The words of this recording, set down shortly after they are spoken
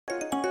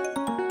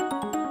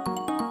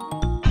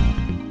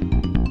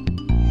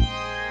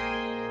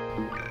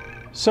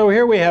So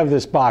here we have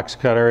this box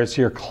cutter. It's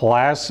your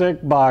classic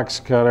box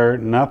cutter.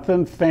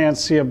 Nothing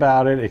fancy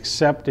about it,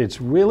 except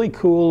it's really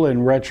cool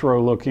and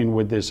retro looking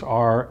with this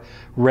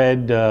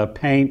red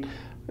paint.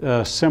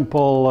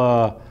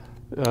 Simple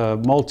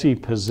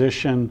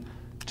multi-position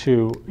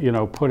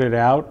to, put it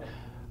out.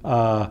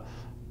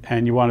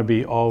 And you want to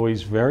be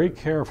always very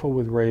careful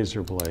with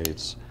razor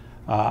blades.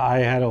 I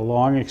had a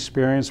long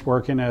experience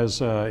working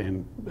as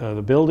in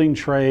the building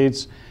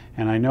trades,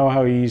 and I know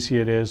how easy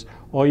it is.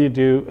 All you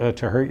do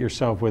to hurt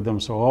yourself with them,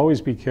 so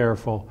always be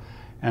careful.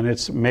 And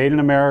it's made in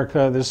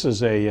America. This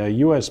is a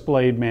U.S.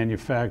 blade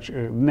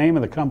manufacturer. Name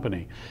of the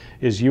company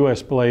is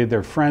U.S. Blade.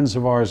 They're friends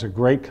of ours, a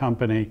great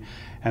company,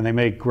 and they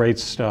make great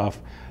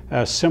stuff.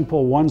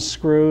 Simple one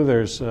screw.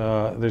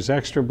 There's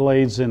extra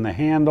blades in the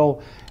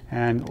handle,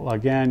 and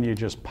again, you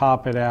just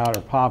pop it out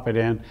or pop it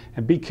in,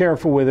 and be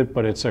careful with it.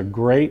 But it's a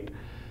great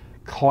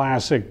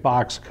classic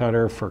box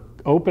cutter for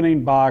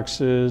opening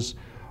boxes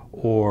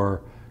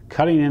or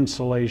cutting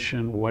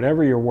insulation,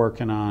 whatever you're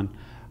working on.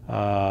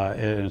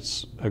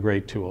 It's a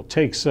great tool.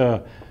 Takes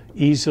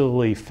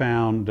easily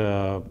found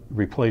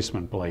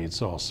replacement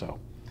blades also.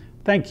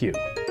 Thank you.